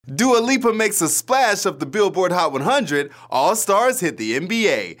Dua Lipa makes a splash of the Billboard Hot 100, All-Stars hit the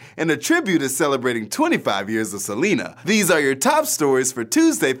NBA, and a tribute is celebrating 25 years of Selena. These are your top stories for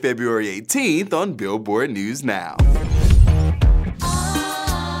Tuesday, February 18th on Billboard News Now.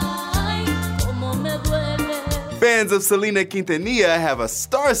 Fans of Selena Quintanilla have a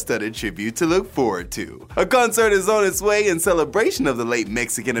star-studded tribute to look forward to. A concert is on its way in celebration of the late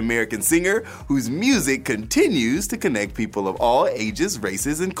Mexican-American singer, whose music continues to connect people of all ages,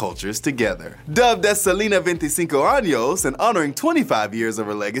 races, and cultures together. Dubbed as Selena 25 Años and honoring 25 years of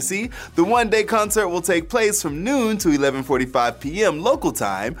her legacy, the one-day concert will take place from noon to 11:45 p.m. local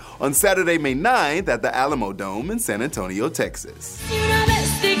time on Saturday, May 9th at the Alamo Dome in San Antonio, Texas.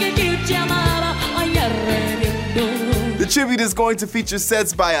 The tribute is going to feature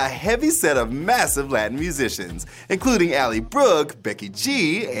sets by a heavy set of massive Latin musicians, including Ally Brooke, Becky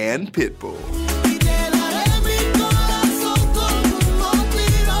G, and Pitbull.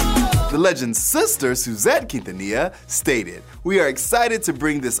 The legend's sister, Suzette Quintanilla, stated, "We are excited to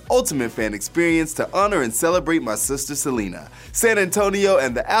bring this ultimate fan experience to honor and celebrate my sister Selena. San Antonio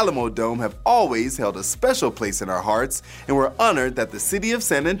and the Alamo Dome have always held a special place in our hearts, and we're honored that the city of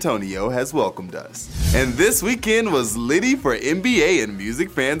San Antonio has welcomed us." And this weekend was litty for NBA and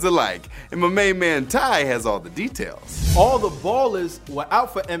music fans alike, and my main man Ty has all the details. All the ballers were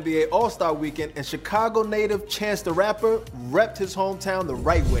out for NBA All-Star Weekend, and Chicago native Chance the Rapper repped his hometown the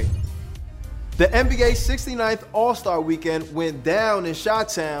right way. The NBA 69th All-Star Weekend went down in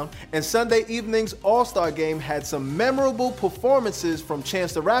Chi-Town, and Sunday evening's All-Star Game had some memorable performances from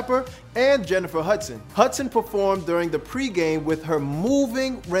Chance the Rapper and Jennifer Hudson. Hudson performed during the pregame with her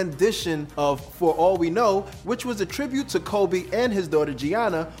moving rendition of For All We Know, which was a tribute to Kobe and his daughter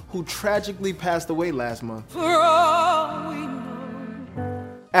Gianna, who tragically passed away last month. For all we know.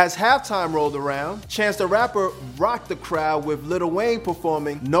 As halftime rolled around, Chance the Rapper rocked the crowd with Lil Wayne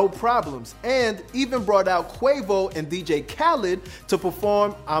performing No Problems, and even brought out Quavo and DJ Khaled to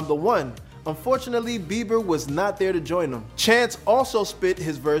perform I'm the One. Unfortunately, Bieber was not there to join them. Chance also spit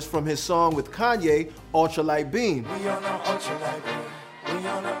his verse from his song with Kanye, Ultralight Beam.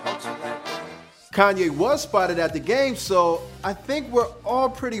 Kanye was spotted at the game, so I think we're all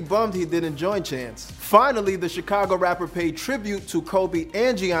pretty bummed he didn't join Chance. Finally, the Chicago rapper paid tribute to Kobe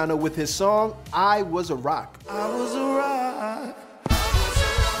and Gianna with his song, I Was a Rock. I was a rock.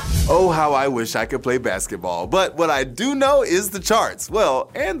 Oh, how I wish I could play basketball, but what I do know is the charts,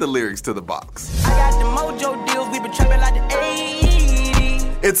 well, and the lyrics to the box. I got the mojo deals, we been trapping like the 80s.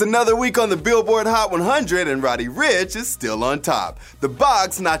 It's another week on the Billboard Hot 100, and Roddy Ricch is still on top. The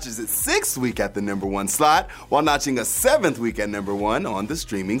box notches its 6th week at the #1 slot, while notching a 7th week at #1 on the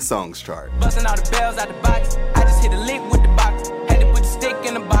streaming songs chart. Busting all the bells out the box, I just hit a lick with the box, had to put the stick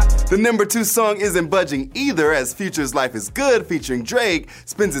in the box. The #2 song isn't budging either, as Future's Life is Good featuring Drake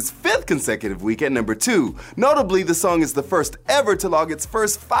spends its 5th consecutive week at #2. Notably, the song is the first ever to log its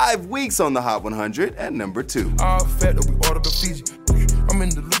first 5 weeks on the Hot 100 at #2. I'm in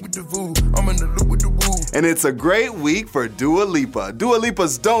the loop with the voo. I'm in the loop with the woo. And it's a great week for Dua Lipa. Dua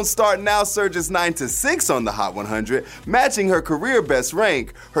Lipa's Don't Start Now surges 9 to 6 on the Hot 100, matching her career best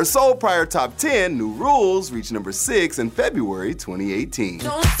rank. Her sole prior top 10, New Rules, reached #6 in February 2018.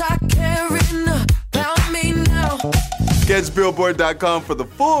 Don't start caring about me now. Catch Billboard.com for the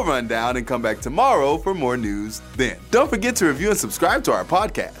full rundown and come back tomorrow for more news then. Don't forget to review and subscribe to our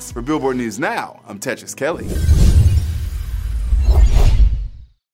podcast. For Billboard News Now, I'm Tetris Kelly.